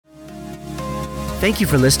Thank you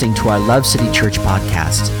for listening to our Love City Church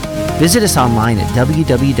podcast. Visit us online at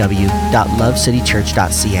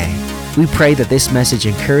www.lovecitychurch.ca. We pray that this message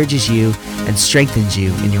encourages you and strengthens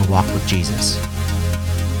you in your walk with Jesus.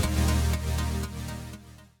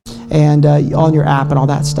 And on your app and all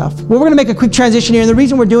that stuff. Well, we're going to make a quick transition here, and the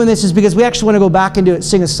reason we're doing this is because we actually want to go back and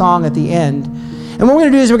sing a song at the end. And what we're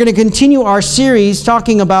going to do is we're going to continue our series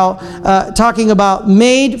talking about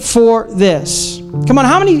Made for This. Come on,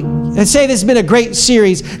 how many say this has been a great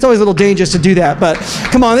series? It's always a little dangerous to do that, but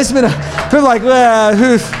come on, this has been people like,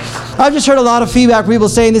 I've just heard a lot of feedback from people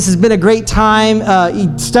saying this has been a great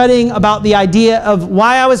time studying about the idea of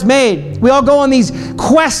why I was made. We all go on these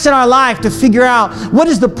quests in our life to figure out what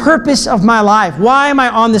is the purpose of my life? Why am I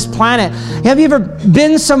on this planet? Have you ever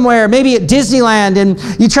been somewhere, maybe at Disneyland, and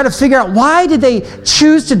you try to figure out why did they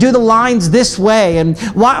choose to do the lines this way? And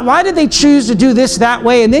why did they choose to do this that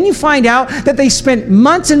way? And then you find out that they spent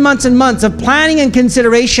months and months and months of planning and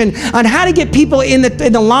consideration on how to get people in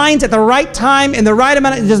the lines at the right time and the right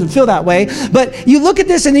amount. It doesn't feel that way, but you look at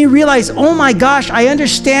this and you realize, oh my gosh, I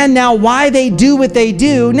understand now why they do what they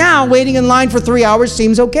do. Now waiting in line for 3 hours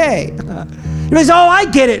seems okay. You realize, oh, I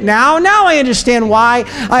get it now. Now I understand why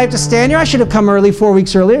I have to stand here. I should have come early 4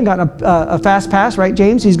 weeks earlier and gotten a fast pass, right,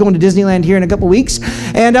 James? He's going to Disneyland here in a couple weeks.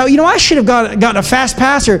 And, I should have gotten a fast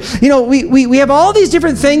pass. Or, we have all these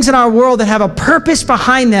different things in our world that have a purpose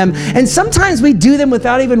behind them. And sometimes we do them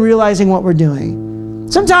without even realizing what we're doing.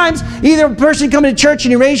 Sometimes either a person coming to church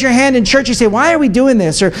and you raise your hand in church, you say, why are we doing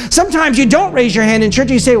this? Or sometimes you don't raise your hand in church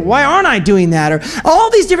and you say, why aren't I doing that? Or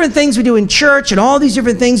all these different things we do in church and all these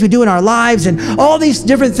different things we do in our lives and all these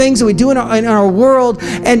different things that we do in our world.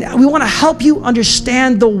 And we want to help you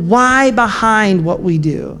understand the why behind what we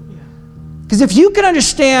do. Because if you can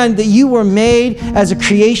understand that you were made as a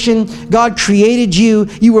creation, God created you,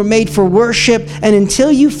 you were made for worship, and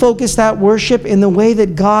until you focus that worship in the way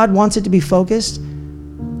that God wants it to be focused,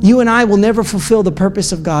 you and I will never fulfill the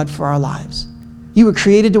purpose of God for our lives. You were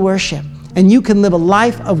created to worship, and you can live a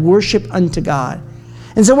life of worship unto God.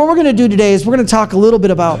 And so what we're going to do today is we're going to talk a little bit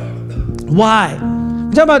about why.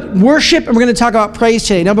 We're talking about worship, and we're going to talk about praise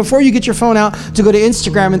today. Now, before you get your phone out to go to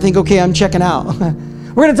Instagram and think, okay, I'm checking out.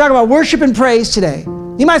 We're going to talk about worship and praise today.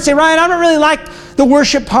 You might say, Ryan, I don't really like the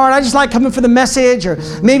worship part. I just like coming for the message. Or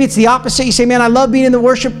maybe it's the opposite. You say, man, I love being in the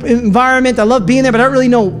worship environment. I love being there, but I don't really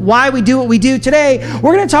know why we do what we do. Today,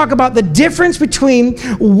 we're going to talk about the difference between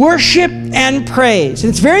worship and praise.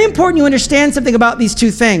 And it's very important you understand something about these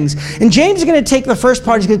two things. And James is going to take the first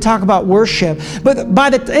part. He's going to talk about worship. But by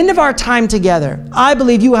the end of our time together, I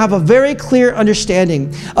believe you will have a very clear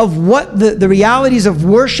understanding of what the realities of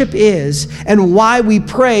worship is and why we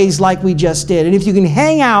praise like we just did. And if you can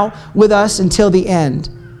hang out with us until the end.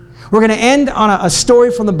 We're going to end on a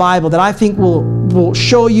story from the Bible that I think will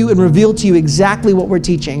show you and reveal to you exactly what we're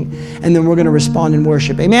teaching, and then we're going to respond in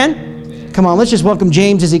worship. Amen? Come on, let's just welcome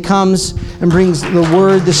James as he comes and brings the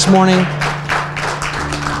word this morning.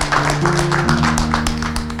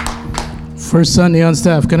 First Sunday on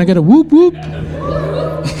staff. Can I get a whoop whoop?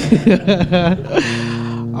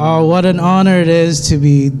 Oh, what an honor it is to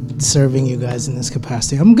be serving you guys in this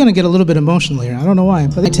capacity. I'm going to get a little bit emotional here. I don't know why,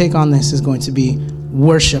 but my take on this is going to be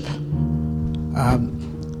worship.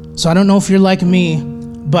 So I don't know if you're like me,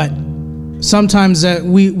 but sometimes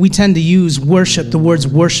we tend to use worship, the words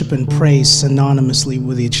worship and praise synonymously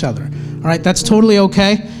with each other. All right, that's totally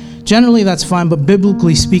okay. Generally, that's fine, but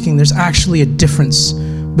biblically speaking, there's actually a difference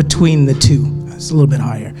between the two. It's a little bit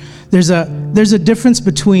higher. There's a difference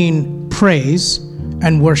between praise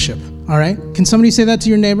and worship, all right? Can somebody say that to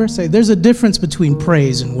your neighbor? Say, there's a difference between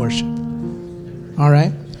praise and worship, all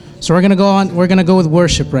right? So we're going to go with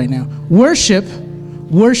worship right now. Worship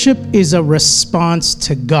is a response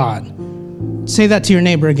to God. Say that to your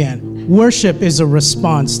neighbor again. Worship is a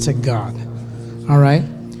response to God, all right?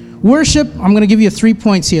 Worship, I'm going to give you 3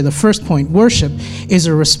 points here. The first point, worship is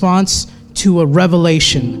a response to a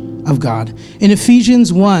revelation of God. In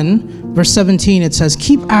Ephesians 1, verse 17, it says, I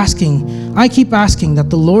keep asking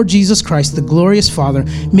that the Lord Jesus Christ, the glorious Father,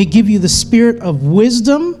 may give you the spirit of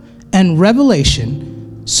wisdom and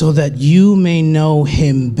revelation so that you may know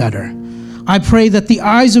him better. I pray that the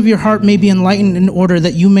eyes of your heart may be enlightened in order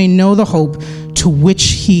that you may know the hope to which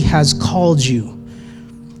he has called you.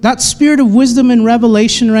 That spirit of wisdom and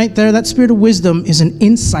revelation right there, that spirit of wisdom is an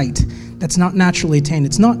insight that's not naturally attained.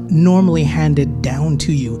 It's not normally handed down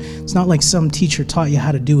to you. It's not like some teacher taught you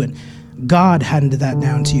how to do it. God handed that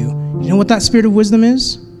down to you. You know what that spirit of wisdom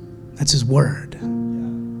is? That's his word,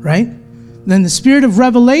 right? Then the spirit of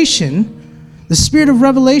revelation,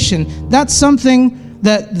 that's something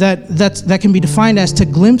that can be defined as to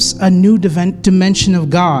glimpse a new dimension of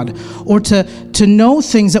God, or to know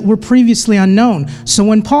things that were previously unknown. So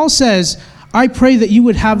when Paul says, I pray that you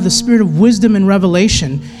would have the spirit of wisdom and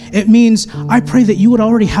revelation, it means I pray that you would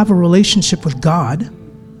already have a relationship with God,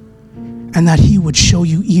 and that he would show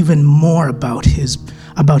you even more about his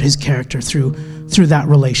character through that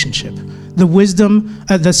relationship. The wisdom,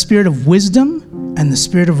 the spirit of wisdom and the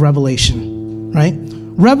spirit of revelation, right?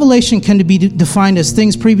 Revelation can be defined as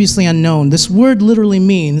things previously unknown. This word literally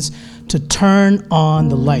means to turn on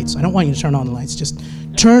the lights. I don't want you to turn on the lights, just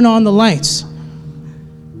turn on the lights.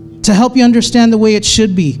 To help you understand the way it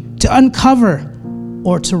should be, to uncover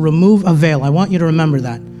or to remove a veil. I want you to remember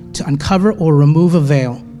that. To uncover or remove a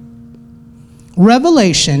veil.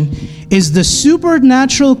 Revelation is the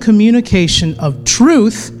supernatural communication of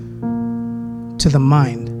truth to the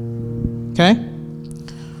mind. Okay?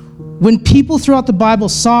 When people throughout the Bible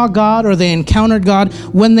saw God or they encountered God,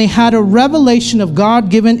 when they had a revelation of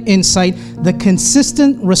God-given insight, the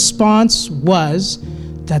consistent response was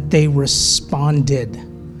that they responded.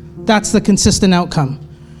 That's the consistent outcome.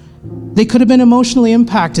 They could have been emotionally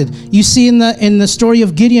impacted. You see in the story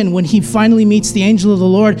of Gideon, when he finally meets the angel of the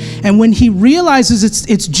Lord, and when he realizes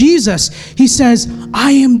it's Jesus, he says,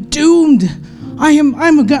 I am doomed.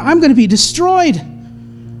 I'm going to be destroyed.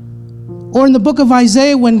 Or in the book of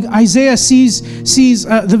Isaiah, when Isaiah sees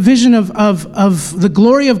the vision of the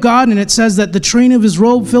glory of God, and it says that the train of his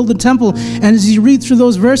robe filled the temple. And as you read through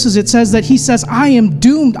those verses, it says that he says, I am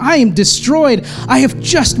doomed, I am destroyed. I have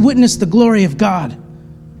just witnessed the glory of God.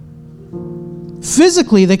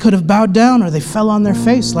 Physically, they could have bowed down or they fell on their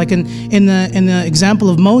face. Like in the example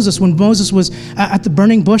of Moses, when Moses was at the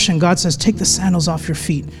burning bush and God says, take the sandals off your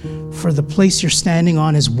feet, for the place you're standing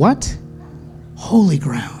on is what? Holy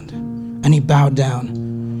ground. And he bowed down.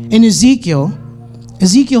 In Ezekiel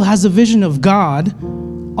has a vision of God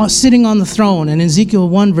sitting on the throne. And Ezekiel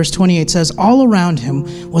 1 verse 28 says, all around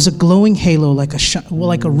him was a glowing halo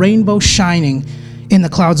like a rainbow shining in the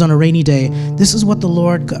clouds on a rainy day. This is what the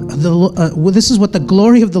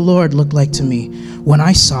glory of the Lord looked like to me. When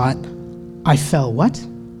I saw it, I fell what?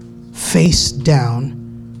 Face down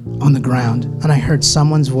on the ground. And I heard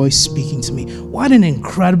someone's voice speaking to me. What an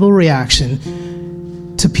incredible reaction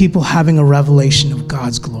to people having a revelation of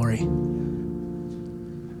God's glory.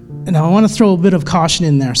 And now I want to throw a bit of caution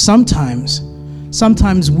in there. Sometimes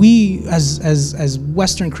we, as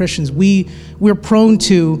Western Christians, we're prone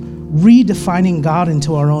to redefining God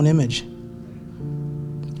into our own image.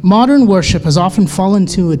 Modern worship has often fallen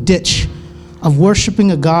into a ditch of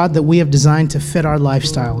worshiping a God that we have designed to fit our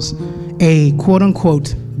lifestyles, a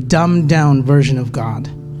quote-unquote dumbed-down version of God.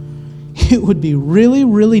 It would be really,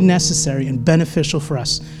 really necessary and beneficial for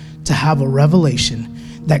us to have a revelation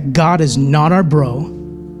that God is not our bro.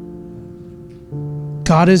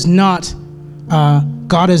 God is not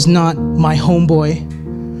my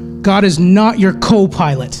homeboy. God is not your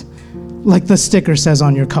co-pilot, like the sticker says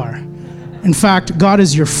on your car. In fact, God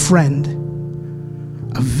is your friend,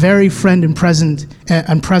 a very friend and present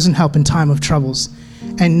help in time of troubles.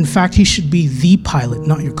 And in fact, he should be the pilot,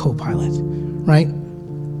 not your co-pilot, right?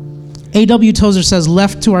 A.W. Tozer says,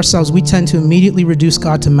 left to ourselves, we tend to immediately reduce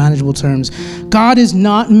God to manageable terms. God is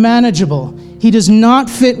not manageable. He does not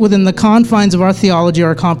fit within the confines of our theology or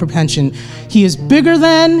our comprehension. He is bigger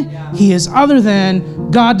than, he is other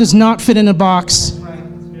than. God does not fit in a box.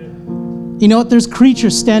 You know what? There's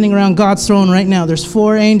creatures standing around God's throne right now. There's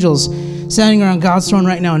 4 angels standing around God's throne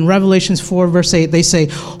right now. In Revelations 4 verse 8, they say,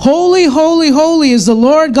 holy, holy, holy is the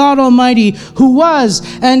Lord God Almighty, who was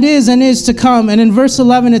and is to come. And in verse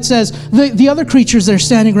 11 it says, the other creatures that are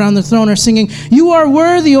standing around the throne are singing, you are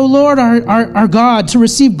worthy, O Lord, our God, to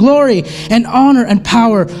receive glory and honor and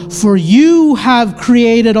power, for you have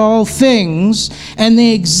created all things, and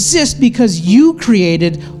they exist because you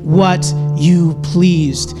created what you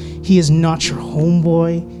pleased. He is not your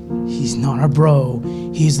homeboy. He's not our bro.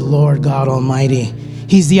 He's the Lord God Almighty.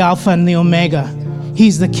 He's the Alpha and the Omega.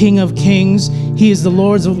 He's the King of Kings. He is the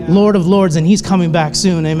Lord of Lords, and he's coming back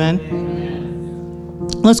soon. Amen.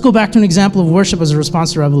 Let's go back to an example of worship as a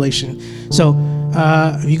response to revelation. So,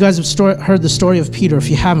 you guys have heard the story of Peter. If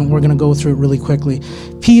you haven't, we're going to go through it really quickly.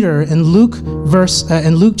 Peter, in Luke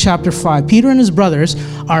chapter 5, Peter and his brothers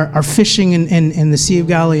are fishing in the Sea of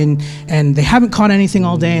Galilee, and they haven't caught anything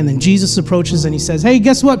all day. And then Jesus approaches and he says, hey,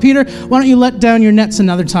 guess what, Peter? Why don't you let down your nets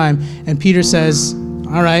another time? And Peter says,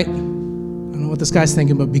 all right. I don't know what this guy's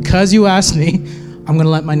thinking, but because you asked me, I'm going to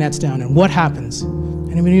let my nets down. And what happens?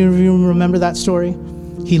 Anybody of you remember that story?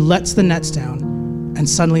 He lets the nets down, and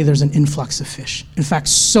suddenly there's an influx of fish. In fact,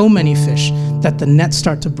 so many fish that the nets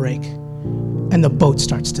start to break and the boat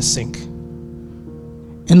starts to sink.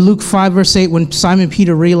 In Luke 5, verse 8, when Simon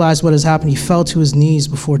Peter realized what has happened, he fell to his knees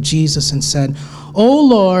before Jesus and said, "O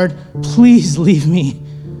Lord, please leave me.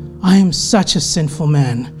 I am such a sinful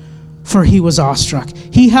man." For he was awestruck.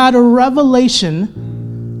 He had a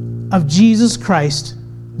revelation of Jesus Christ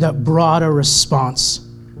that brought a response.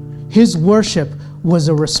 His worship was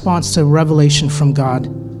a response to revelation from God.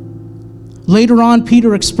 Later on,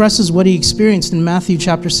 Peter expresses what he experienced in Matthew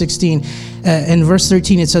chapter 16. In verse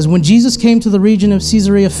 13, it says, "When Jesus came to the region of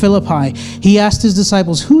Caesarea Philippi, he asked his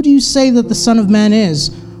disciples, 'Who do you say that the Son of Man is?'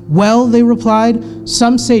 'Well,' they replied,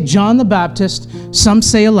 'some say John the Baptist, some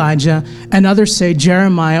say Elijah, and others say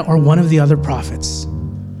Jeremiah or one of the other prophets.'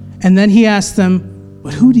 And then he asked them,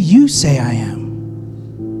 'But who do you say I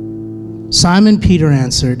am?' Simon Peter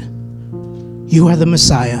answered, 'You are the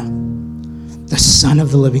Messiah, the Son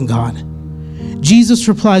of the living God.' Jesus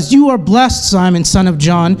replies, 'You are blessed, Simon, son of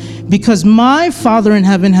John, because my Father in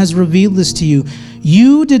heaven has revealed this to you.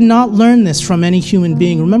 You did not learn this from any human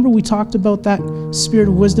being." Remember we talked about that spirit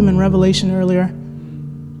of wisdom and revelation earlier?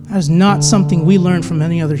 That is not something we learn from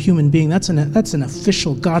any other human being. That's an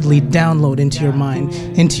official godly download into your mind,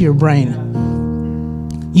 into your brain.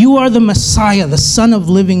 You are the Messiah, the Son of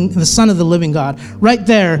the living God. Right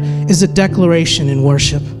there is a declaration in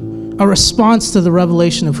worship, a response to the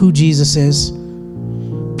revelation of who Jesus is.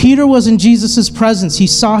 Peter was in Jesus' presence. He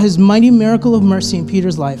saw his mighty miracle of mercy in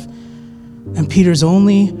Peter's life. And Peter's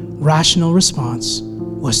only rational response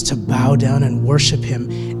was to bow down and worship him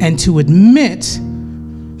and to admit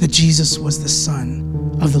that Jesus was the Son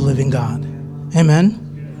of the living God. Amen?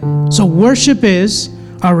 So worship is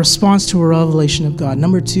our response to a revelation of God.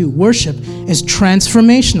 Number 2, worship is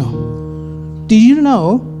transformational. Did you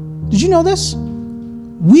know this?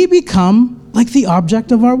 We become like the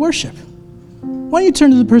object of our worship. Why don't you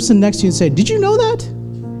turn to the person next to you and say, "Did you know that?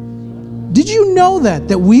 Did you know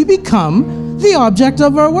that we become the object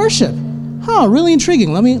of our worship?" Really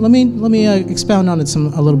intriguing. Let me expound on it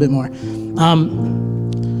a little bit more.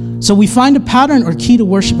 So we find a pattern or key to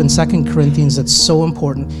worship in 2 Corinthians that's so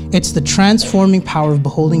important. It's the transforming power of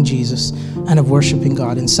beholding Jesus and of worshiping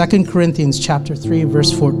God. In 2 Corinthians chapter 3,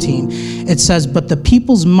 verse 14, it says, "But the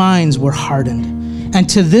people's minds were hardened. And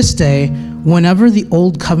to this day, whenever the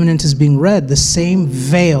old covenant is being read, the same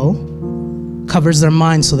veil covers their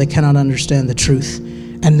minds so they cannot understand the truth.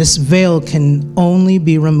 And this veil can only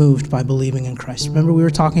be removed by believing in Christ." Remember we were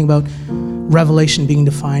talking about revelation being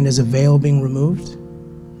defined as a veil being removed?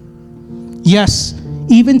 Yes,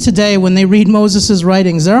 even today when they read Moses'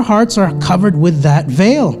 writings, their hearts are covered with that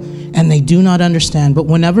veil and they do not understand. But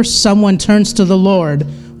whenever someone turns to the Lord,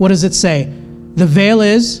 what does it say? The veil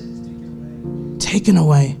is taken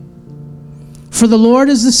away. For the Lord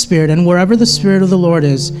is the Spirit, and wherever the Spirit of the Lord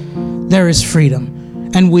is, there is freedom.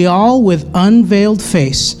 And we all, with unveiled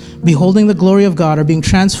face, beholding the glory of God, are being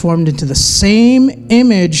transformed into the same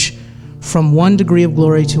image from one degree of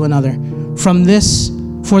glory to another.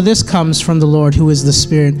 For this comes from the Lord, who is the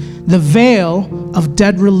Spirit. The veil of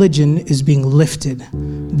dead religion is being lifted.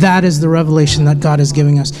 That is the revelation that God is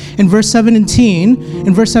giving us. In verse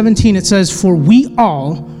 17, it says, For we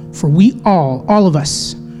all, all of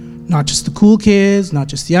us, not just the cool kids, not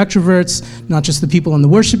just the extroverts, not just the people on the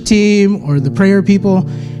worship team or the prayer people,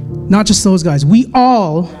 not just those guys. We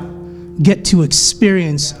all get to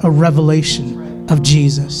experience a revelation of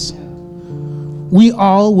Jesus. We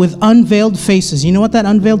all, with unveiled faces. You know what that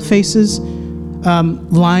unveiled faces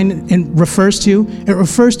line refers to? It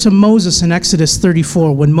refers to Moses in Exodus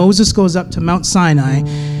 34. When Moses goes up to Mount Sinai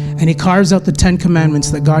and he carves out the 10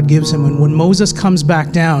 commandments that God gives him. And when Moses comes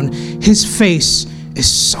back down, his face is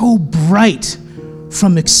so bright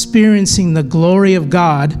from experiencing the glory of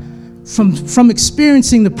God, from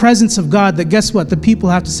experiencing the presence of God, that guess what? The people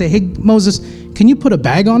have to say, "Hey, Moses, can you put a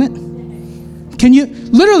bag on it?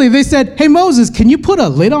 Literally they said, "Hey, Moses, can you put a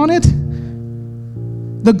lid on it?"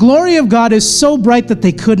 The glory of God is so bright that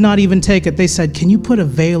they could not even take it. They said, "Can you put a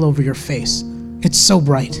veil over your face? It's so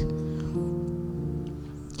bright."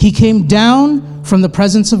 He came down from the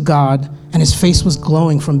presence of God, and his face was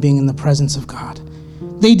glowing from being in the presence of God.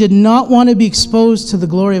 They did not want to be exposed to the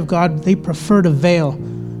glory of God. They preferred a veil.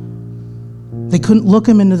 They couldn't look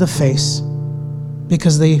him into the face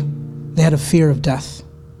because they had a fear of death.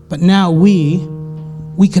 But now we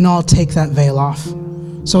can all take that veil off.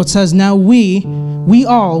 So it says, now we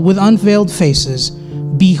all with unveiled faces,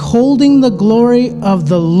 beholding the glory of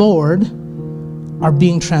the Lord, are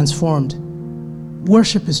being transformed.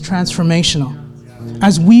 Worship is transformational.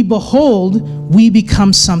 As we behold, we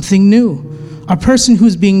become something new. A person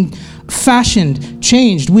who's being fashioned,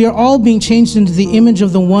 changed. We are all being changed into the image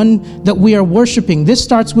of the one that we are worshiping. This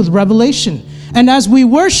starts with revelation. And as we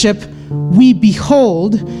worship, we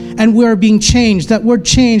behold, and we're being changed. That word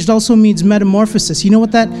changed also means metamorphosis. You know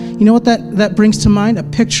what that brings to mind? A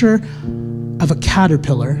picture of a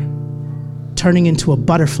caterpillar turning into a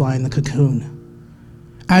butterfly in the cocoon.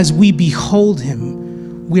 As we behold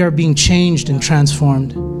him, we are being changed and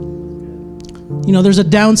transformed. You know, there's a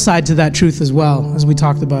downside to that truth as well, as we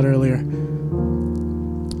talked about earlier.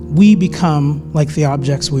 We become like the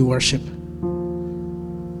objects we worship.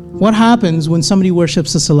 What happens when somebody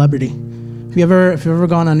worships a celebrity? Have you ever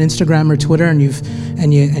gone on Instagram or Twitter and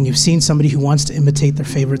you've seen somebody who wants to imitate their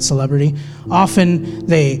favorite celebrity? Often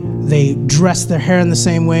they dress their hair in the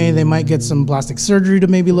same way. They might get some plastic surgery to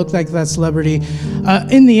maybe look like that celebrity.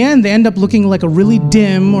 In the end, they end up looking like a really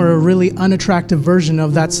dim or a really unattractive version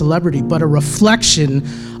of that celebrity, but a reflection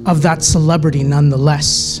of that celebrity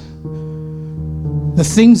nonetheless. The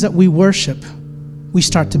things that we worship, we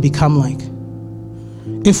start to become like.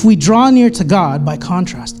 If we draw near to God, by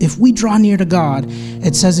contrast, if we draw near to God,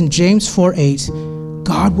 it says in James 4:8,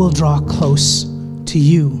 God will draw close to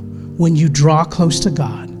you. When you draw close to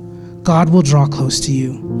God, God will draw close to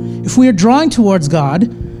you. If we are drawing towards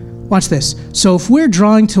God, watch this. So if we're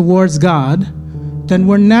drawing towards God, then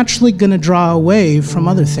we're naturally going to draw away from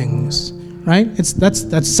other things, right?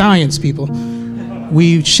 That's science, people.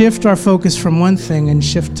 We shift our focus from one thing and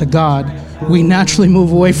shift to God. We naturally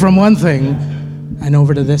move away from one thing and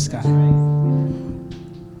over to this guy.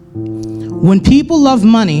 When people love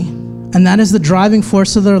money, and that is the driving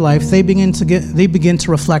force of their life, they begin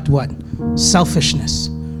to reflect what? Selfishness,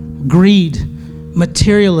 greed,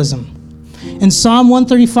 materialism. In Psalm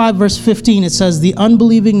 135, verse 15, it says, the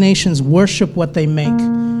unbelieving nations worship what they make.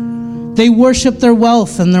 They worship their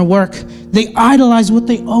wealth and their work. They idolize what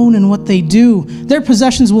they own and what they do. Their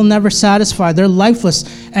possessions will never satisfy. Their lifeless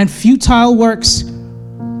and futile works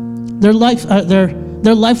Their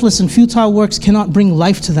lifeless and futile works cannot bring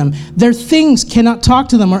life to them. Their things cannot talk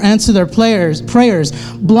to them or answer their prayers.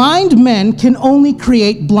 Blind men can only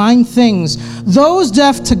create blind things. Those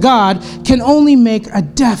deaf to God can only make a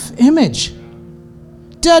deaf image.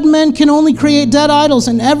 Dead men can only create dead idols,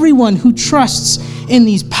 and everyone who trusts in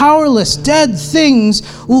these powerless, dead things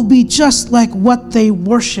will be just like what they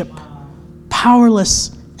worship, powerless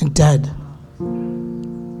and dead.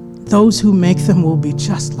 Those who make them will be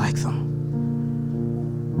just like them.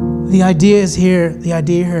 The idea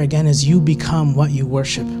here again is you become what you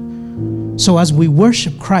worship. So as we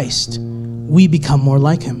worship Christ, we become more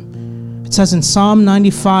like him. It says in Psalm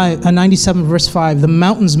 97 verse 5, the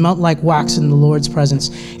mountains melt like wax in the Lord's presence,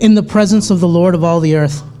 in the presence of the Lord of all the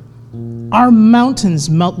earth. Our mountains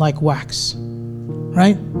melt like wax,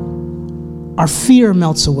 right? Our fear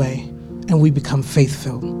melts away and we become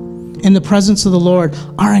faith-filled. In the presence of the Lord,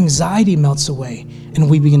 our anxiety melts away and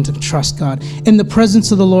we begin to trust God. In the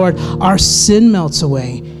presence of the Lord, our sin melts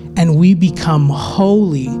away and we become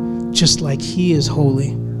holy just like he is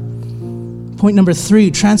holy. Point number 3,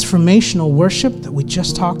 transformational worship that we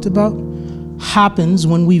just talked about happens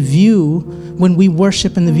when we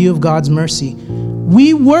worship in the view of God's mercy.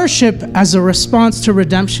 We worship as a response to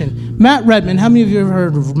redemption. Matt Redman, how many of you have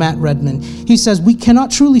heard of Matt Redman? He says, we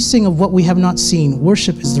cannot truly sing of what we have not seen.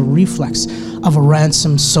 Worship is the reflex of a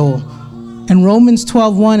ransomed soul. In Romans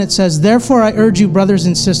 12:1, it says, therefore I urge you, brothers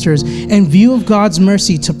and sisters, in view of God's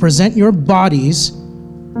mercy, to present your bodies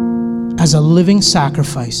as a living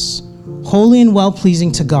sacrifice, holy and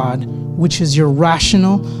well-pleasing to God, which is your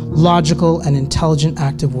rational, logical, and intelligent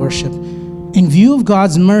act of worship. In view of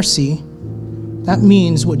God's mercy, that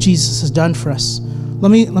means what Jesus has done for us. Let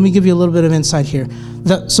me give you a little bit of insight here.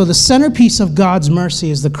 So the centerpiece of God's mercy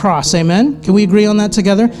is the cross. Amen? Can we agree on that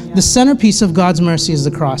together? Yeah. The centerpiece of God's mercy is the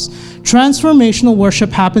cross. Transformational worship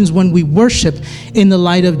happens when we worship in the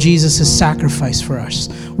light of Jesus' sacrifice for us.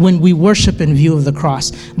 When we worship in view of the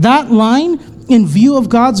cross. That line, in view of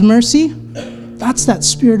God's mercy, that's that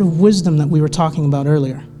spirit of wisdom that we were talking about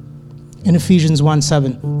earlier in Ephesians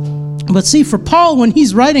 1:7. But see, for Paul, when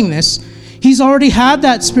he's writing this, he's already had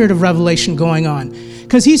that spirit of revelation going on.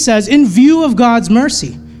 Because he says, in view of God's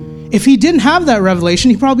mercy. If he didn't have that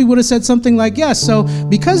revelation, he probably would have said something like, yes, so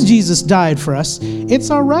because Jesus died for us, it's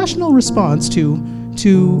our rational response to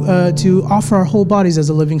offer our whole bodies as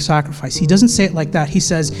a living sacrifice. He doesn't say it like that. He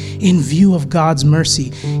says, in view of God's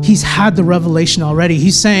mercy. He's had the revelation already.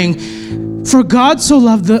 He's saying, for God so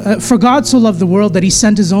loved the world that he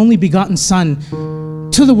sent his only begotten Son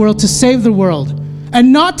to the world to save the world,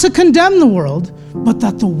 and not to condemn the world, but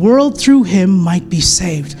that the world through him might be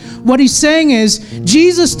saved. What he's saying is,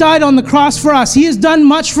 Jesus died on the cross for us. He has done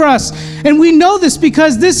much for us. And we know this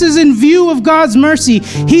because this is in view of God's mercy.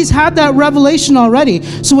 He's had that revelation already.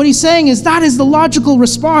 So what he's saying is that is the logical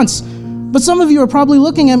response. But some of you are probably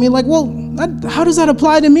looking at me like, well, how does that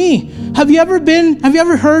apply to me? Have you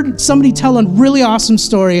ever heard somebody tell a really awesome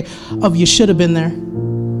story of you should have been there?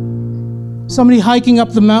 Somebody hiking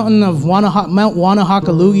up the mountain of Mount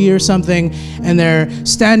Wanahakalugi or something, and they're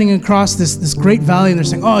standing across this great valley, and they're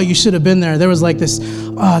saying, oh, you should have been there. There was there's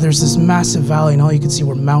this massive valley, and all you could see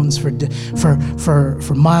were mountains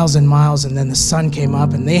for miles and miles, and then the sun came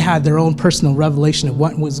up, and they had their own personal revelation of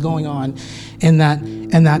what was going on in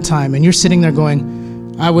that time. And you're sitting there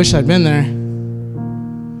going, I wish I'd been there.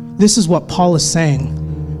 This is what Paul is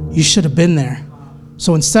saying. You should have been there.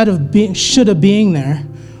 So instead of being there,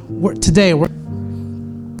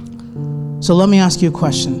 so let me ask you a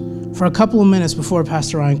question. For a couple of minutes before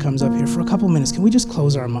Pastor Ryan comes up here, for a couple of minutes, can we just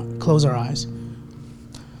close our eyes?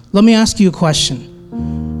 Let me ask you a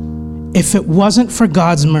question. If it wasn't for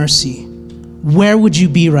God's mercy, where would you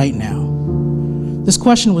be right now? This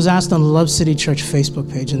question was asked on the Love City Church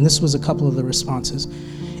Facebook page, and this was a couple of the responses.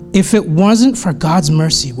 If it wasn't for God's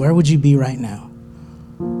mercy, where would you be right now?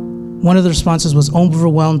 One of the responses was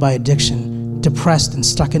overwhelmed by addiction, depressed and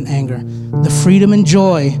stuck in anger. The freedom and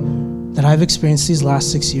joy that I've experienced these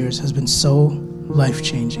last 6 years has been so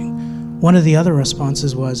life-changing. One of the other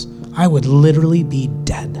responses was, I would literally be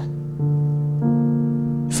dead.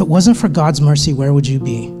 If it wasn't for God's mercy, where would you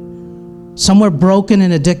be? Somewhere broken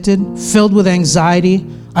and addicted, filled with anxiety,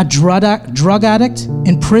 a drug addict,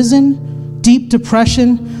 in prison, deep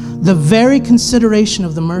depression. The very consideration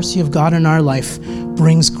of the mercy of God in our life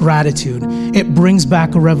brings gratitude. It brings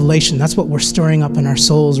back a revelation. That's what we're stirring up in our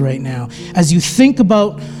souls right now. As you think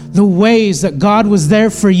about the ways that God was there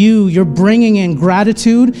for you, you're bringing in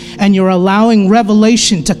gratitude and you're allowing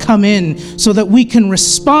revelation to come in so that we can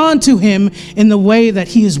respond to him in the way that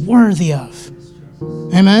he is worthy of.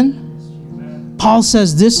 Amen? Paul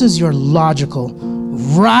says this is your logical,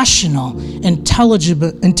 rational,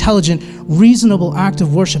 intelligent, reasonable act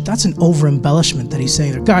of worship. That's an over-embellishment that he's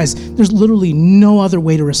saying there. Guys, there's literally no other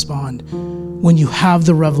way to respond when you have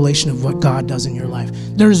the revelation of what God does in your life.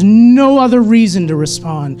 There's no other reason to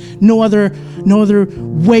respond, no other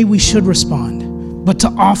way we should respond, but to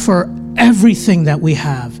offer everything that we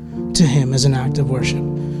have to him as an act of worship.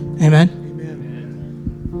 Amen?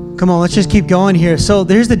 Amen. Come on, let's just keep going here. So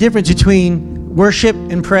there's the difference between worship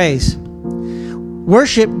and praise.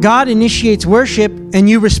 Worship, God initiates worship and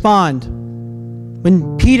you respond.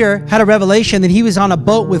 When Peter had a revelation that he was on a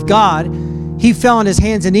boat with God, he fell on his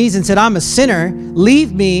hands and knees and said, I'm a sinner,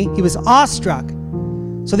 leave me. He was awestruck.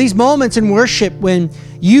 So these moments in worship when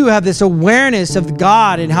you have this awareness of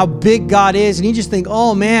God and how big God is, and you just think,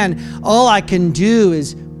 oh man, all I can do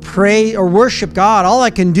is pray or worship God. All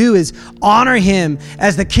I can do is honor him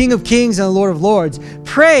as the King of Kings and the Lord of Lords.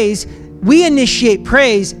 Praise, we initiate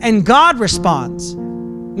praise and God responds.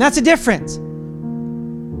 And that's a difference.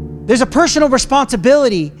 There's a personal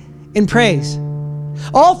responsibility in praise.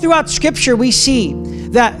 All throughout Scripture, we see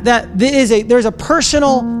that there's a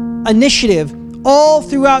personal initiative. All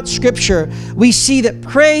throughout Scripture, we see that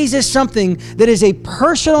praise is something that is a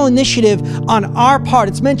personal initiative on our part.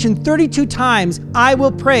 It's mentioned 32 times, I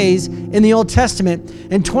will praise, in the Old Testament,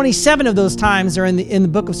 and 27 of those times are in the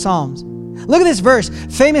book of Psalms. Look at this verse,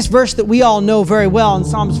 famous verse that we all know very well in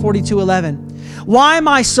Psalms 42:11. Why,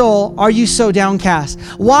 my soul, are you so downcast?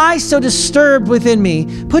 Why so disturbed within me?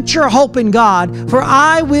 Put your hope in God, for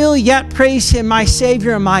I will yet praise him, my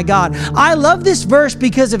Savior and my God. I love this verse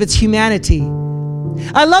because of its humanity.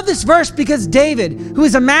 I love this verse because David, who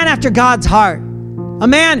is a man after God's heart, a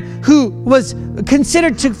man who was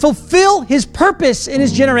considered to fulfill his purpose in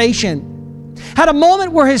his generation, had a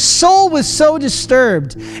moment where his soul was so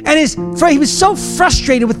disturbed and he was so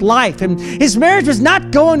frustrated with life, and his marriage was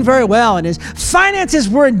not going very well, and his finances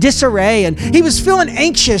were in disarray, and he was feeling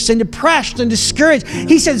anxious and depressed and discouraged.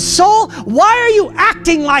 He said, soul, why are you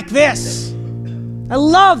acting like this? I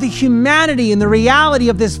love the humanity and the reality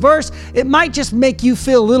of this verse. It might just make you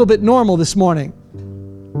feel a little bit normal this morning.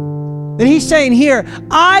 And he's saying here,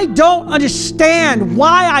 I don't understand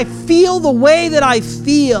why I feel the way that I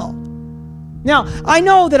feel. Now, I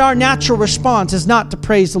know that our natural response is not to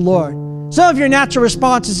praise the Lord. Some of your natural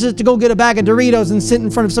response is just to go get a bag of Doritos and sit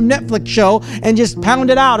in front of some Netflix show and just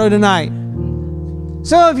pound it out at a night.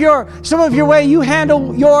 Some of your way you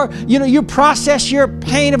handle you process your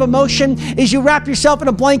pain of emotion is you wrap yourself in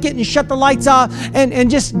a blanket and shut the lights off and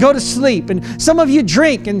just go to sleep. And some of you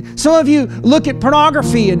drink, and some of you look at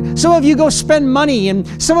pornography, and some of you go spend money, and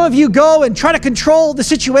some of you go and try to control the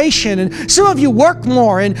situation, and some of you work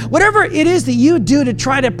more, and whatever it is that you do to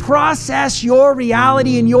try to process your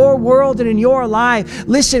reality in your world and in your life.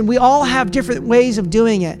 Listen, we all have different ways of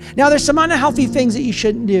doing it. Now, there's some unhealthy things that you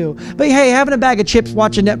shouldn't do. But hey, having a bag of chips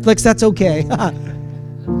watching Netflix, that's okay.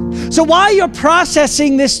 So while you're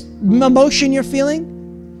processing this emotion you're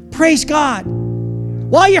feeling, praise God.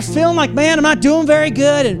 While you're feeling like, man, I'm not doing very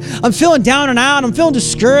good, and I'm feeling down and out, I'm feeling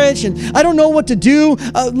discouraged, and I don't know what to do.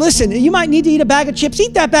 Listen, you might need to eat a bag of chips.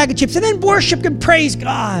 Eat that bag of chips, and then worship and praise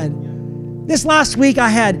God. This last week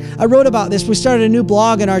I wrote about this. We started a new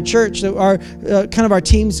blog in our church that our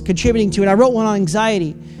team's contributing to it. I wrote one on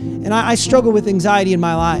anxiety, and I struggle with anxiety in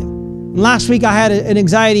my life. And last week I had an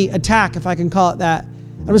anxiety attack, if I can call it that.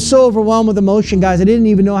 I was so overwhelmed with emotion, guys. I didn't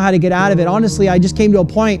even know how to get out of it. Honestly, I just came to a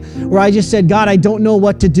point where I just said, God, I don't know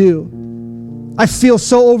what to do. I feel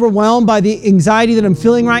so overwhelmed by the anxiety that I'm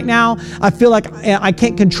feeling right now. I feel like I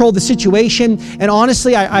can't control the situation. And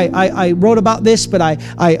honestly, I wrote about this, but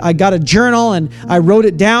I got a journal and I wrote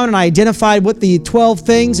it down and I identified what the 12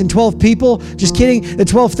 things and 12 people, just kidding, the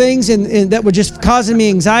 12 things and that were just causing me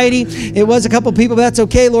anxiety. It was a couple people, but that's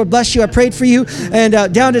okay. Lord bless you. I prayed for you.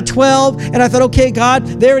 And down to 12. And I thought, okay, God,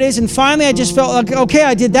 there it is. And finally, I just felt like, okay,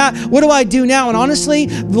 I did that. What do I do now? And honestly,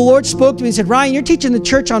 the Lord spoke to me and said, Ryan, you're teaching the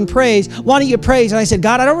church on praise. Why don't you praise? And I said,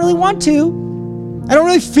 God, I don't really want to. I don't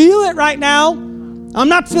really feel it right now. I'm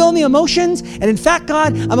not feeling the emotions. And in fact,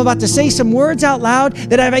 God, I'm about to say some words out loud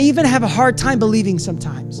that I even have a hard time believing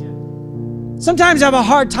sometimes. Sometimes I have a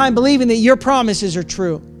hard time believing that your promises are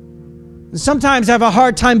true. Sometimes I have a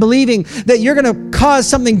hard time believing that you're going to cause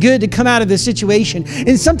something good to come out of this situation.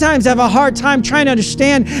 And sometimes I have a hard time trying to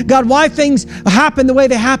understand, God, why things happen the way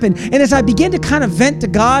they happen. And as I begin to kind of vent to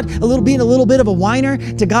God, being a little bit of a whiner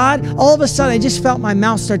to God, all of a sudden I just felt my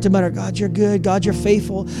mouth start to mutter, God, you're good. God, you're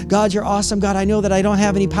faithful. God, you're awesome. God, I know that I don't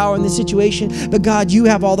have any power in this situation, but God, you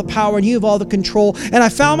have all the power and you have all the control. And I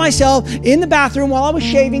found myself in the bathroom while I was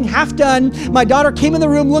shaving, half done. My daughter came in the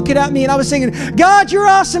room looking at me and I was singing, God, you're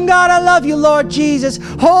awesome. God, I love you, Lord Jesus.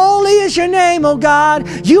 Holy is your name, oh God.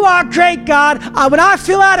 You are great, God. When I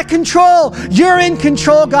feel out of control, you're in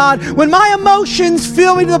control, God. When my emotions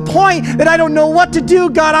feel me to the point that I don't know what to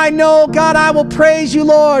do, God, I know, God, I will praise you,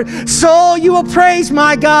 Lord. Soul, you will praise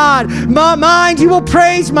my God. My mind, you will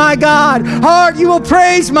praise my God. Heart, you will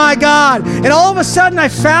praise my God. And all of a sudden, I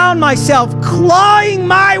found myself clawing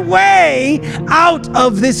my way out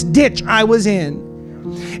of this ditch I was in.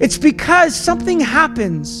 It's because something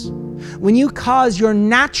happens when you cause your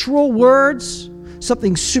natural words,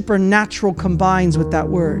 something supernatural combines with that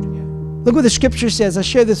word. Look what the scripture says. I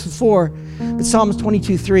shared this before, but Psalms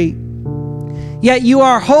 22:3. Yet you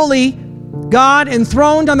are holy, God,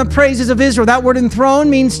 enthroned on the praises of Israel. That word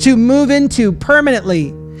enthroned means to move into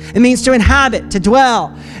permanently. It means to inhabit, to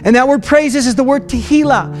dwell. And that word praises is the word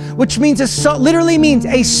tehillah, which means literally means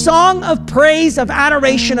a song of praise, of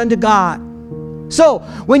adoration unto God. So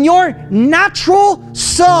when your natural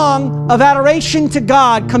song of adoration to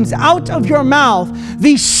God comes out of your mouth,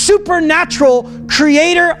 the supernatural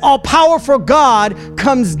creator, all-powerful God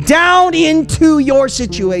comes down into your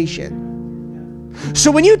situation.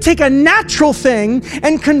 So when you take a natural thing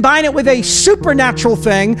and combine it with a supernatural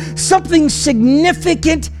thing, something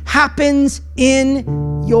significant happens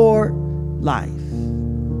in your life.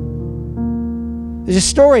 There's a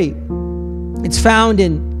story. It's found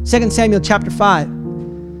in 2 Samuel chapter 5.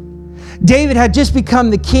 David had just become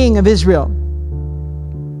the king of Israel.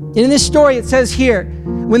 And in this story, it says here,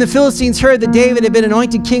 when the Philistines heard that David had been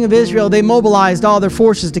anointed king of Israel, they mobilized all their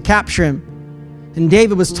forces to capture him. And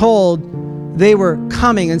David was told they were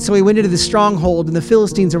coming, and so he went into the stronghold, and the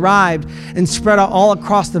Philistines arrived and spread out all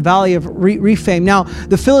across the valley of Rephaim. Now,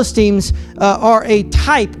 the Philistines are a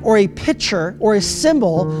type or a picture or a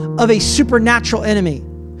symbol of a supernatural enemy.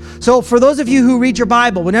 So for those of you who read your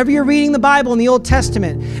Bible, whenever you're reading the Bible in the Old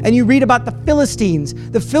Testament and you read about the Philistines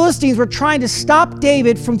were trying to stop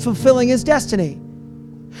David from fulfilling his destiny.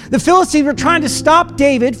 The Philistines were trying to stop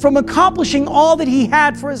David from accomplishing all that he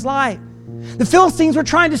had for his life. The Philistines were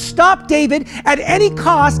trying to stop David at any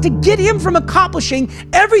cost to get him from accomplishing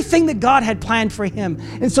everything that God had planned for him.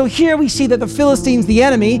 And so here we see that the Philistines, the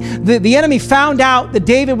enemy found out that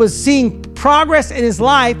David was seeing progress in his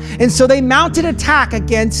life, and so they mounted attack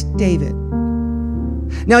against David.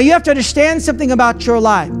 Now you have to understand something about your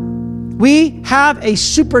life. We have a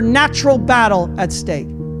supernatural battle at stake.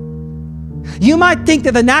 You might think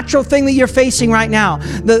that the natural thing that you're facing right now,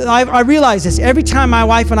 I realize this, every time my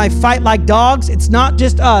wife and I fight like dogs, it's not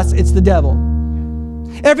just us, it's the devil.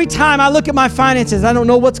 Every time I look at my finances, I don't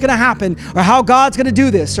know what's going to happen or how God's going to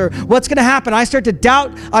do this or what's going to happen. I start to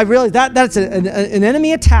doubt. I realize that's an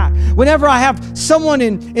enemy attack. Whenever I have someone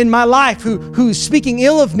in my life who's speaking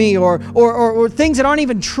ill of me or things that aren't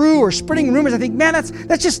even true or spreading rumors, I think, man,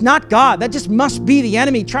 that's just not God. That just must be the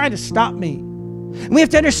enemy trying to stop me. And we have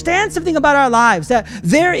to understand something about our lives, that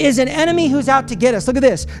there is an enemy who's out to get us. Look at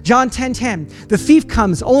this, John 10:10. The thief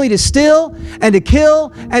comes only to steal and to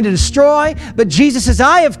kill and to destroy. But Jesus says,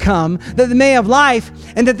 I have come that they may have life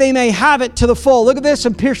and that they may have it to the full. Look at this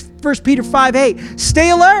in 1 Peter 5:8. Stay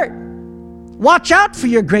alert. Watch out for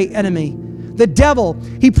your great enemy. The devil,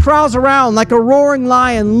 he prowls around like a roaring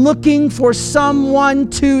lion looking for someone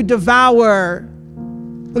to devour.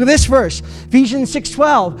 Look at this verse, Ephesians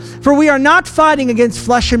 6:12. For we are not fighting against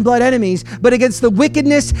flesh and blood enemies, but against the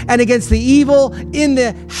wickedness and against the evil in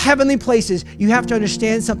the heavenly places. You have to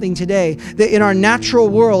understand something today, that in our natural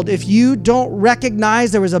world, if you don't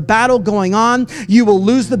recognize there is a battle going on, you will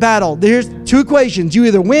lose the battle. There's two equations. You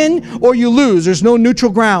either win or you lose. There's no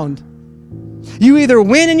neutral ground. You either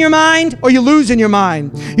win in your mind or you lose in your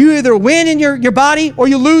mind. You either win in your body or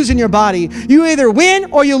you lose in your body. You either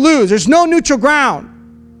win or you lose. There's no neutral ground.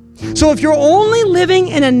 So if you're only living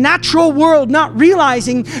in a natural world, not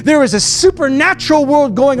realizing there is a supernatural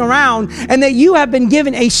world going around and that you have been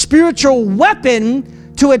given a spiritual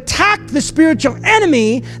weapon to attack the spiritual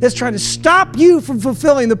enemy that's trying to stop you from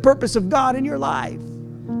fulfilling the purpose of God in your life.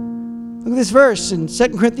 Look at this verse in 2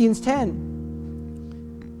 Corinthians 10.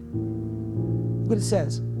 Look what it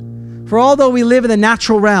says. For although we live in the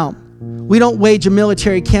natural realm, we don't wage a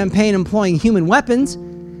military campaign employing human weapons.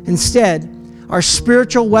 Instead, our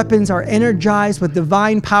spiritual weapons are energized with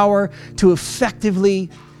divine power to effectively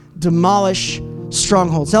demolish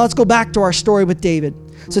strongholds. Now let's go back to our story with David.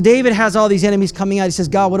 So David has all these enemies coming out. He says,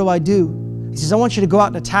 God, what do I do? He says, I want you to go out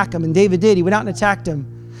and attack them. And David did. He went out and attacked them.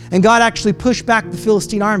 And God actually pushed back the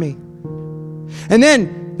Philistine army. And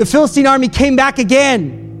then the Philistine army came back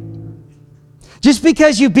again. Just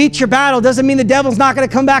because you beat your battle doesn't mean the devil's not going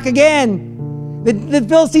to come back again. The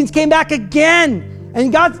Philistines came back again. And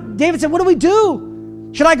David said, what do we do?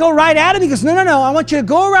 Should I go right at him? He goes, no. I want you to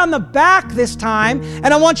go around the back this time,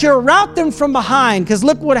 and I want you to rout them from behind. Because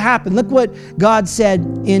look what happened. Look what God said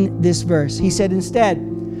in this verse. He said, instead,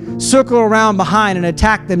 circle around behind and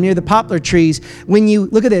attack them near the poplar trees. When you,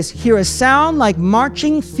 look at this, hear a sound like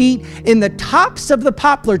marching feet in the tops of the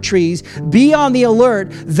poplar trees, be on the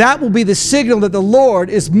alert. That will be the signal that the Lord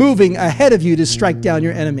is moving ahead of you to strike down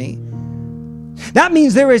your enemy. That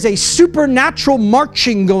means there is a supernatural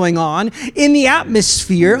marching going on in the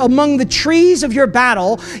atmosphere among the trees of your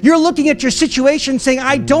battle. You're looking at your situation saying,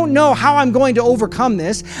 I don't know how I'm going to overcome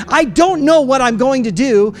this. I don't know what I'm going to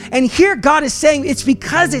do. And here God is saying it's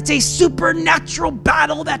because it's a supernatural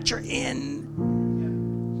battle that you're in.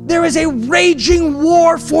 There is a raging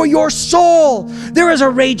war for your soul. There is a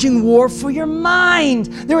raging war for your mind.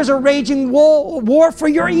 There is a raging war for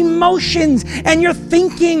your emotions and your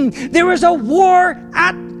thinking. There is a war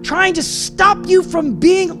at trying to stop you from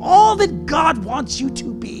being all that God wants you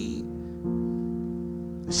to be.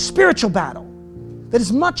 A spiritual battle that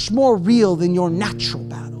is much more real than your natural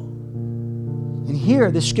battle. And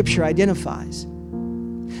here the scripture identifies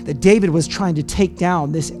that David was trying to take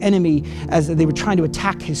down this enemy as they were trying to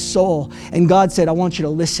attack his soul. And God said, I want you to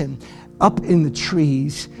listen. Up in the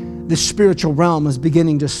trees, the spiritual realm is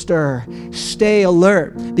beginning to stir. Stay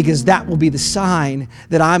alert, because that will be the sign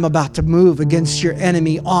that I'm about to move against your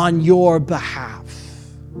enemy on your behalf.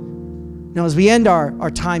 Now, as we end our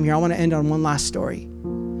time here, I want to end on one last story.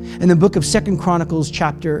 In the book of 2 Chronicles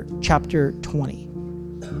chapter 20.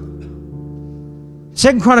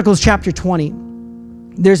 2 Chronicles chapter 20.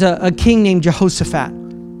 There's a king named Jehoshaphat.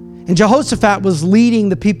 And Jehoshaphat was leading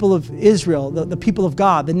the people of Israel, the people of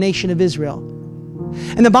God, the nation of Israel.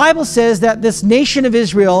 And the Bible says that this nation of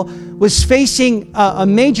Israel was facing a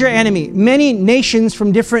major enemy. Many nations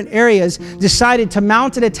from different areas decided to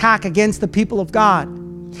mount an attack against the people of God.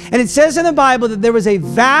 And it says in the Bible that there was a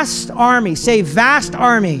vast army. Say, vast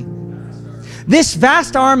army. This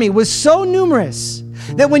vast army was so numerous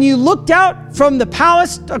that when you looked out from the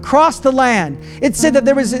palace across the land, it said that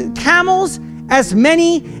there was camels as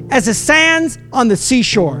many as the sands on the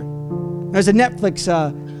seashore. There's a Netflix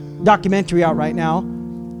documentary out right now.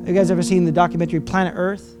 You guys ever seen the documentary Planet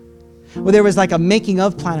Earth? Well, there was like a making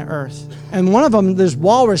of Planet Earth. And one of them, there's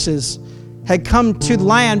walruses had come to the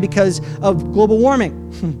land because of global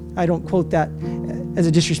warming. I don't quote that as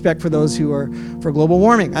a disrespect for those who are for global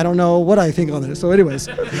warming. I don't know what I think on this. So anyways,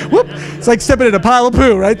 whoop, it's like stepping in a pile of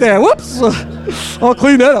poo right there. Whoops, I'll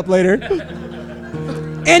clean that up later.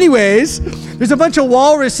 Anyways, there's a bunch of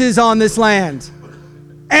walruses on this land.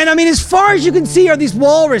 And I mean, as far as you can see are these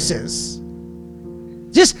walruses.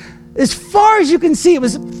 Just as far as you can see, it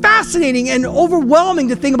was fascinating and overwhelming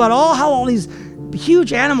to think about how all these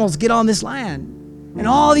huge animals get on this land. And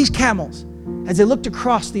all these camels, as they looked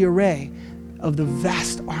across the array of the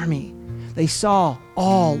vast army, they saw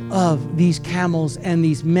all of these camels and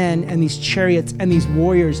these men and these chariots and these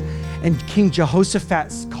warriors. And King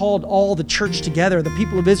Jehoshaphat called all the church together, the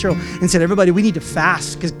people of Israel, and said, everybody, we need to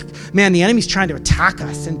fast because, man, the enemy's trying to attack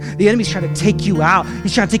us and the enemy's trying to take you out.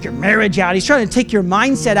 He's trying to take your marriage out. He's trying to take your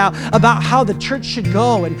mindset out about how the church should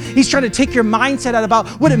go. And he's trying to take your mindset out about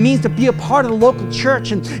what it means to be a part of the local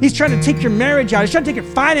church. And he's trying to take your marriage out. He's trying to take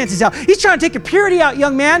your finances out. He's trying to take your purity out,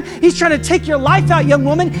 young man. He's trying to take your life out, young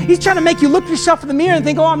woman. He's trying to make you look yourself in the mirror and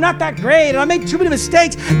think, oh, I'm not that great and I made too many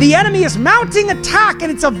mistakes. The enemy is mounting attack,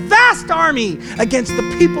 and it's a vast army against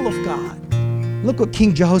the people of God. Look what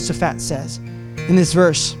King Jehoshaphat says in this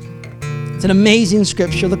verse. It's an amazing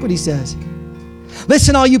scripture. Look what he says.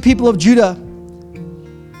 Listen, all you people of Judah.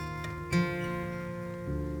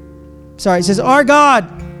 It says, our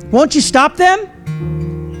God, won't you stop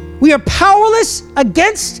them? We are powerless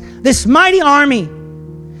against this mighty army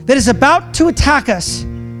that is about to attack us.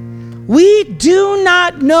 We do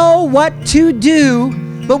not know what to do,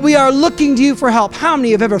 but we are looking to you for help. How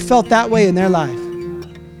many have ever felt that way in their life?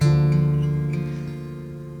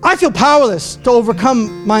 I feel powerless to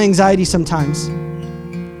overcome my anxiety sometimes.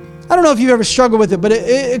 I don't know if you've ever struggled with it, but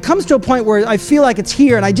it comes to a point where I feel like it's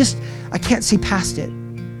here and I can't see past it.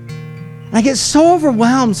 And I get so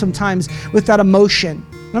overwhelmed sometimes with that emotion.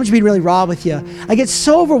 I'm just being really raw with you. I get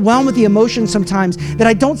so overwhelmed with the emotion sometimes that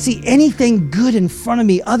I don't see anything good in front of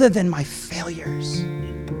me other than my failures.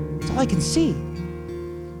 That's all I can see.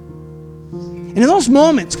 And in those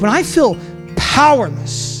moments when I feel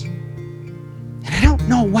powerless and I don't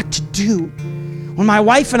know what to do, when my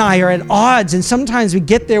wife and I are at odds and sometimes we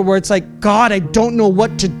get there where it's like, God, I don't know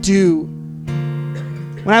what to do.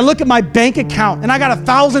 When I look at my bank account and I got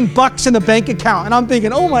 $1,000 in the bank account and I'm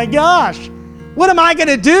thinking, oh my gosh, what am I going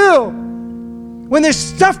to do? When there's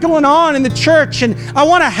stuff going on in the church and I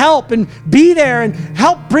want to help and be there and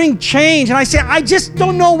help bring change, and I say, I just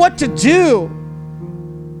don't know what to do.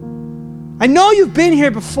 I know you've been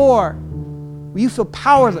here before where you feel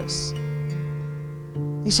powerless.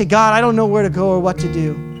 You say, God, I don't know where to go or what to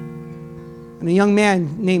do. And a young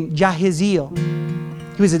man named Jahaziel,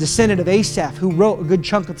 he was a descendant of Asaph who wrote a good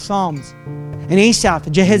chunk of Psalms. And Asaph,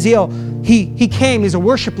 Jahaziel, he came, he's a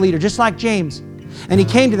worship leader just like James. And he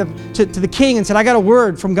came to the king and said, I got a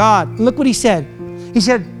word from God. And look what he said. He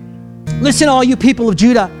said, listen, all you people of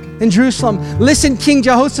Judah and Jerusalem. Listen, King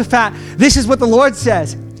Jehoshaphat. This is what the Lord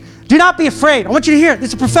says. Do not be afraid. I want you to hear it.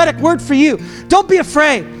 It's a prophetic word for you. Don't be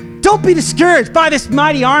afraid. Don't be discouraged by this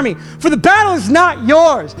mighty army. For the battle is not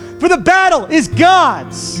yours. For the battle is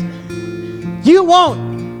God's. You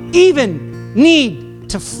won't even need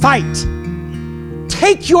to fight.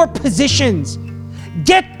 Take your positions.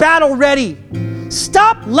 Get battle ready.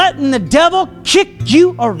 Stop letting the devil kick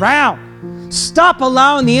you around. Stop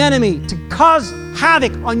allowing the enemy to cause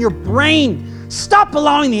havoc on your brain. Stop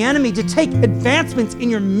allowing the enemy to take advancements in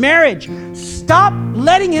your marriage. Stop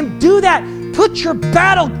letting him do that. Put your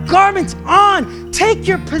battle garments on. Take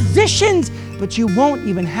your positions, but you won't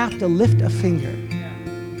even have to lift a finger.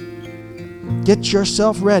 Get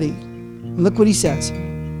yourself ready. Look what he says.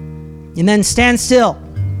 And then stand still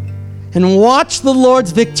and watch the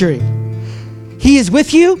Lord's victory. He is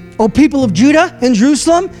with you, O people of Judah and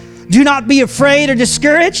Jerusalem. Do not be afraid or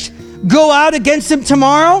discouraged. Go out against him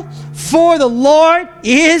tomorrow, for the Lord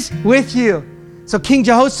is with you. So King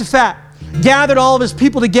Jehoshaphat gathered all of his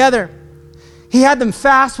people together. He had them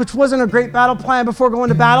fast, which wasn't a great battle plan before going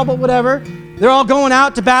to battle, but whatever. They're all going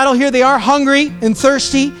out to battle. Here they are, hungry and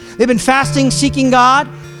thirsty. They've been fasting, seeking God.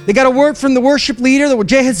 They got a word from the worship leader, the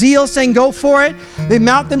Jahaziel, saying, go for it. They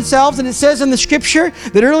mount themselves, and it says in the scripture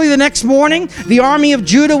that early the next morning, the army of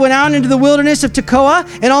Judah went out into the wilderness of Tekoa,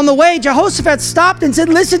 and on the way, Jehoshaphat stopped and said,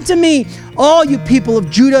 listen to me, all you people of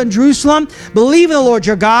Judah and Jerusalem, believe in the Lord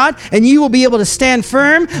your God, and you will be able to stand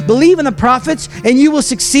firm. Believe in the prophets, and you will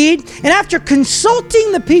succeed. And after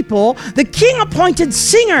consulting the people, the king appointed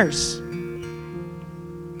singers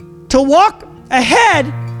to walk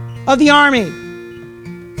ahead of the army.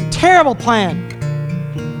 Terrible plan.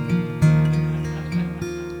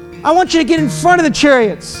 I want you to get in front of the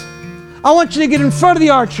chariots. I want you to get in front of the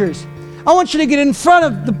archers. I want you to get in front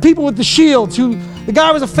of the people with the shields, who the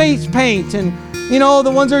guy with the face paint, and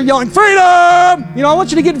the ones that are yelling freedom. I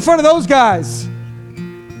want you to get in front of those guys.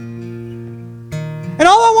 And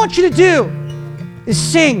all I want you to do is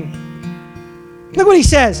sing. Look what he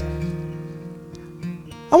says.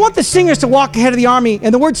 I want the singers to walk ahead of the army,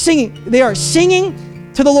 and the word singing, they are singing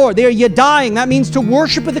to the Lord. They are yadaying. That means to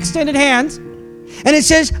worship with extended hands. And it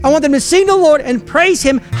says, I want them to sing to the Lord and praise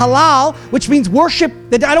him, halal, which means worship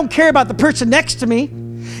that I don't care about the person next to me.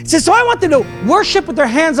 It says, so I want them to worship with their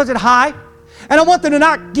hands lifted high, And I want them to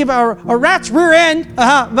not give a rat's rear end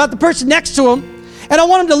about the person next to them. And I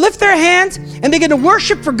want them to lift their hands and begin to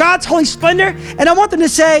worship for God's holy splendor. And I want them to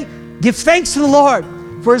say, give thanks to the Lord,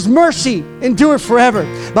 for his mercy endureth forever.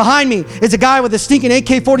 Behind me is a guy with a stinking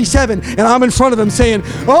AK-47, and I'm in front of him saying,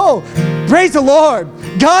 oh, praise the Lord.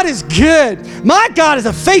 God is good. My God is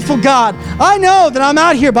a faithful God. I know that I'm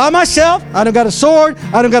out here by myself. I don't got a sword.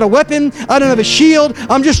 I don't got a weapon. I don't have a shield.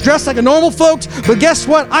 I'm just dressed like a normal folks. But guess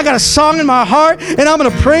what? I got a song in my heart, and I'm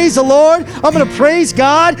going to praise the Lord. I'm going to praise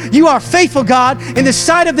God. You are faithful, God. In the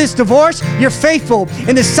sight of this divorce, you're faithful.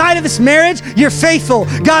 In the sight of this marriage, you're faithful.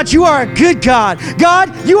 God, you are a good God. God,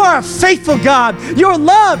 you are a faithful God. Your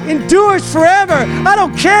love endures forever. I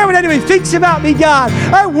don't care what anybody thinks about me, God.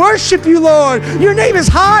 I worship you, Lord. Your name is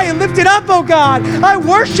high and lifted up, oh God. I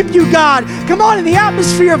worship you, God. Come on, in the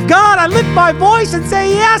atmosphere of God, I lift my voice and say,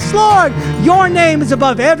 yes, Lord. Your name is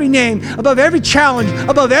above every name, above every challenge,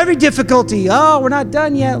 above every difficulty. Oh, we're not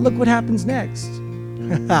done yet. Look what happens next.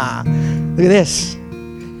 Look at this.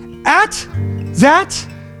 At that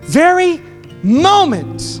very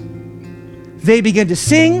moment, they begin to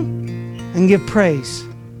sing and give praise.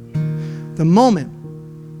 The moment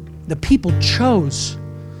the people chose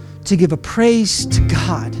to give a praise to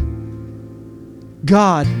God,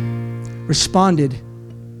 God responded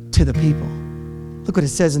to the people. Look what it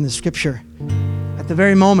says in the scripture. At the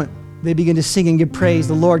very moment they begin to sing and give praise,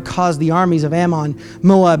 the Lord caused the armies of Ammon,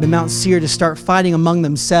 Moab, and Mount Seir to start fighting among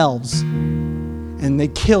themselves. And they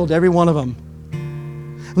killed every one of them.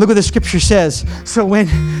 Look what the scripture says. So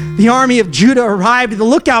when the army of Judah arrived at the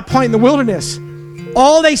lookout point in the wilderness,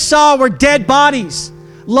 all they saw were dead bodies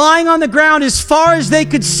lying on the ground as far as they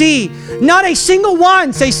could see. Not a single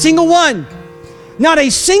one, say single one. Not a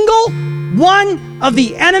single one of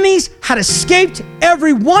the enemies had escaped.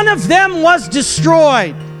 Every one of them was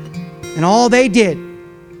destroyed. And all they did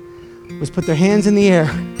was put their hands in the air.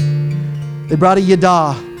 They brought a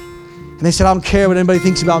yadah. And they said, I don't care what anybody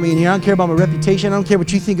thinks about me in here. I don't care about my reputation. I don't care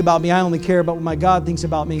what you think about me. I only care about what my God thinks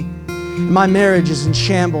about me. And my marriage is in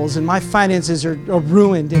shambles, and my finances are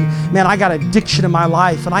ruined, and man, I got addiction in my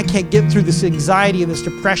life, and I can't get through this anxiety and this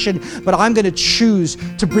depression, but I'm going to choose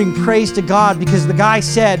to bring praise to God, because the guy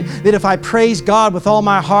said that if I praise God with all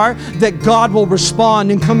my heart, that God will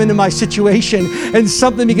respond and come into my situation, and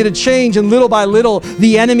something began to change, and little by little,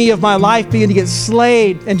 the enemy of my life began to get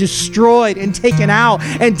slayed and destroyed and taken out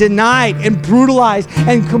and denied and brutalized,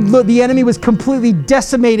 and the enemy was completely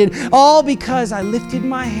decimated, all because I lifted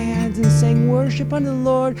my hands and sang, worship unto the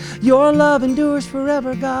Lord. Your love endures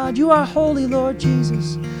forever, God. You are holy, Lord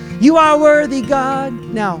Jesus. You are worthy, God.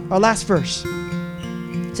 Now, our last verse.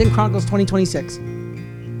 It's in Chronicles 20:26.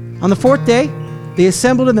 On the fourth day, they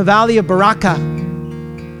assembled in the valley of Baraka,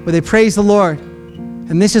 where they praised the Lord.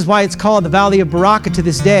 And this is why it's called the valley of Baraka to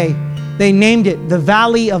this day. They named it the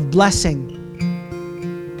valley of blessing.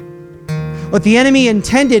 What the enemy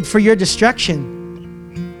intended for your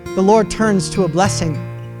destruction, the Lord turns to a blessing.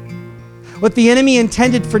 What the enemy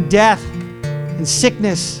intended for death and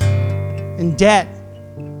sickness and debt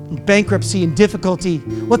and bankruptcy and difficulty,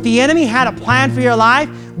 what the enemy had a plan for your life,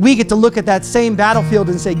 we get to look at that same battlefield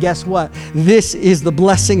and say, guess what? This is the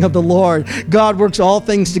blessing of the Lord. God works all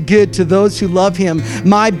things to good to those who love him.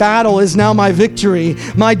 My battle is now my victory.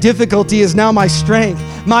 My difficulty is now my strength.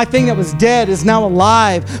 My thing that was dead is now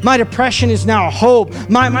alive. My depression is now hope.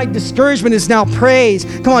 My discouragement is now praise.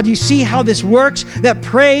 Come on, do you see how this works? That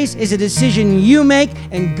praise is a decision you make,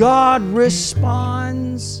 and God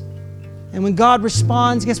responds. And when God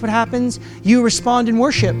responds, guess what happens? You respond in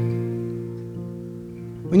worship.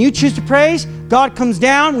 When you choose to praise, God comes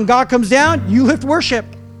down. When God comes down, you lift worship.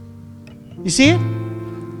 You see it?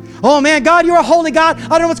 Oh man, God, you're a holy God. I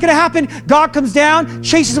don't know what's going to happen. God comes down,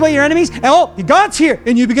 chases away your enemies, and oh, God's here,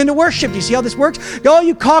 and you begin to worship. Do you see how this works? Oh,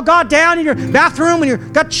 you call God down in your bathroom, and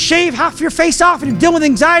you've got to shave half your face off, and you're dealing with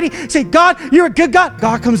anxiety. Say, God, you're a good God.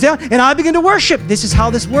 God comes down, and I begin to worship. This is how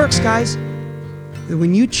this works, guys.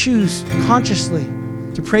 When you choose consciously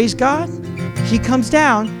to praise God, he comes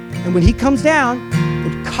down, and when he comes down,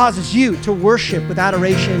 it causes you to worship with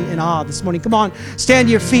adoration and awe this morning. Come on, stand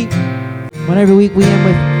to your feet. Every week we end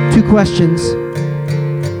with 2 questions.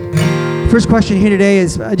 First question here today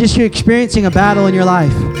is, just you're experiencing a battle in your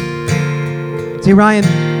life. Say, Ryan,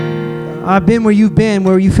 I've been where you've been,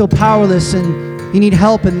 where you feel powerless and you need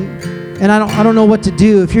help, and I don't know what to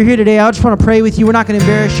do. If you're here today, I just want to pray with you. We're not going to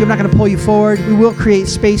embarrass you. I'm not going to pull you forward. We will create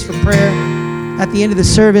space for prayer at the end of the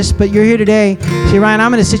service, but you're here today. Say, Ryan,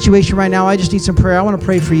 I'm in a situation right now. I just need some prayer. I want to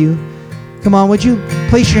pray for you. Come on, would you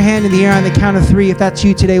place your hand in the air on the count of 3 if that's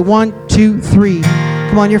you today? 1, 2, 3.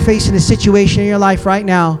 Come on, you're facing a situation in your life right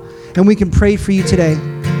now, and we can pray for you today.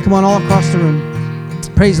 Come on, all across the room.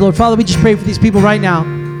 Praise the Lord. Father, we just pray for these people right now.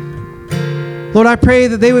 Lord, I pray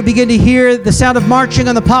that they would begin to hear the sound of marching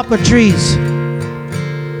on the poplar trees.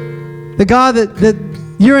 The God, that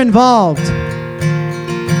you're involved.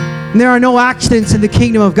 And there are no accidents in the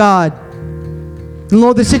kingdom of God. And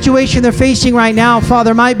Lord, the situation they're facing right now,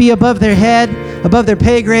 Father, might be above their head, above their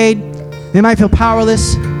pay grade. They might feel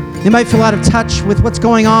powerless. They might feel out of touch with what's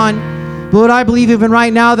going on. But Lord, I believe even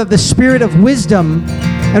right now that the spirit of wisdom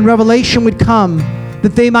and revelation would come,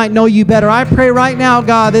 that they might know you better. I pray right now,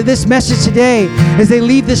 God, that this message today, as they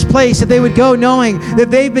leave this place, that they would go knowing that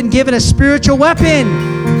they've been given a spiritual weapon.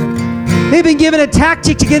 They've been given a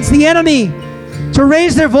tactic against the enemy to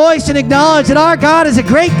raise their voice and acknowledge that our God is a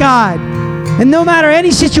great God. And no matter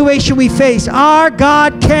any situation we face, our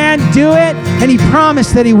God can do it, and He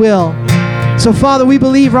promised that He will. So, Father, we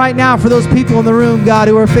believe right now for those people in the room, God,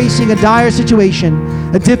 who are facing a dire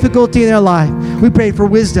situation, a difficulty in their life. We pray for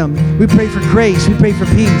wisdom. We pray for grace. We pray for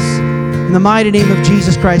peace. In the mighty name of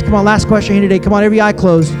Jesus Christ. Come on, last question here today. Come on, every eye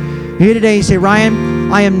closed. You're here today, you say,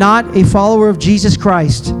 Ryan, I am not a follower of Jesus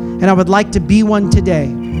Christ, and I would like to be one today.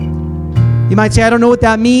 You might say, I don't know what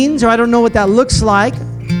that means, or I don't know what that looks like.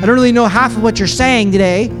 I don't really know half of what you're saying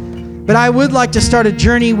today, but I would like to start a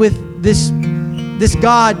journey with this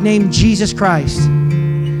God named Jesus Christ.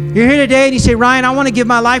 You're here today and you say, Ryan, I want to give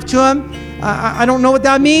my life to Him. I don't know what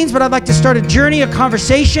that means, but I'd like to start a journey, a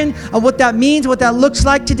conversation of what that means, what that looks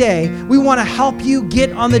like today. We want to help you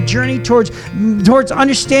get on the journey towards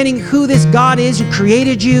understanding who this God is who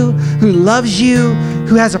created you, who loves you,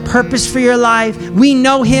 who has a purpose for your life. We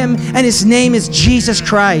know Him, and His name is Jesus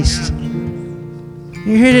Christ.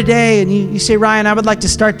 You're here today and you say, Ryan, I would like to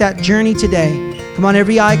start that journey today. Come on,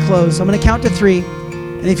 every eye closed. I'm going to count to 3.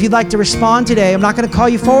 And if you'd like to respond today, I'm not going to call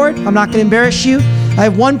you forward. I'm not going to embarrass you. I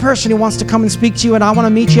have one person who wants to come and speak to you, and I want to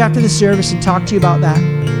meet you after the service and talk to you about that.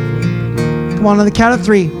 Come on the count of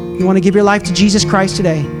 3. You want to give your life to Jesus Christ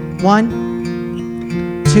today.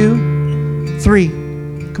 1, 2, 3.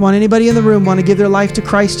 Come on, anybody in the room want to give their life to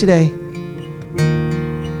Christ today?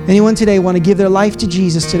 Anyone today want to give their life to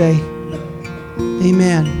Jesus today?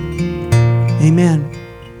 Amen. Amen.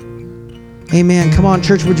 Amen. Come on,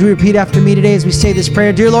 church, would you repeat after me today as we say this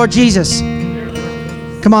prayer? Dear Lord Jesus.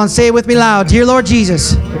 Come on, say it with me loud. Dear Lord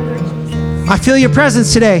Jesus, I feel your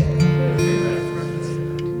presence today.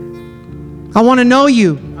 I want to know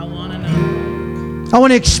you. I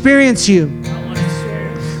want to experience you.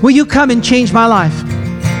 Will you come and change my life?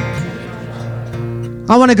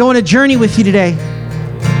 I want to go on a journey with you today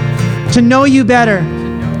to know you better,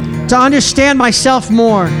 to understand myself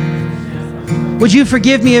more. Would you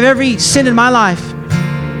forgive me of every sin in my life?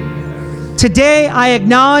 Today, I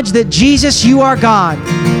acknowledge that Jesus, you are God.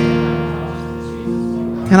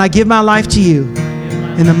 And I give my life to you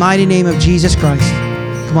in the mighty name of Jesus Christ.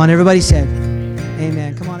 Come on, everybody said,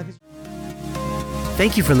 amen. Come on.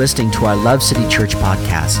 Thank you for listening to our Love City Church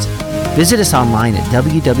podcast. Visit us online at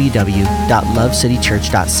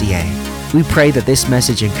www.lovecitychurch.ca. We pray that this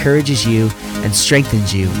message encourages you and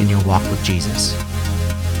strengthens you in your walk with Jesus.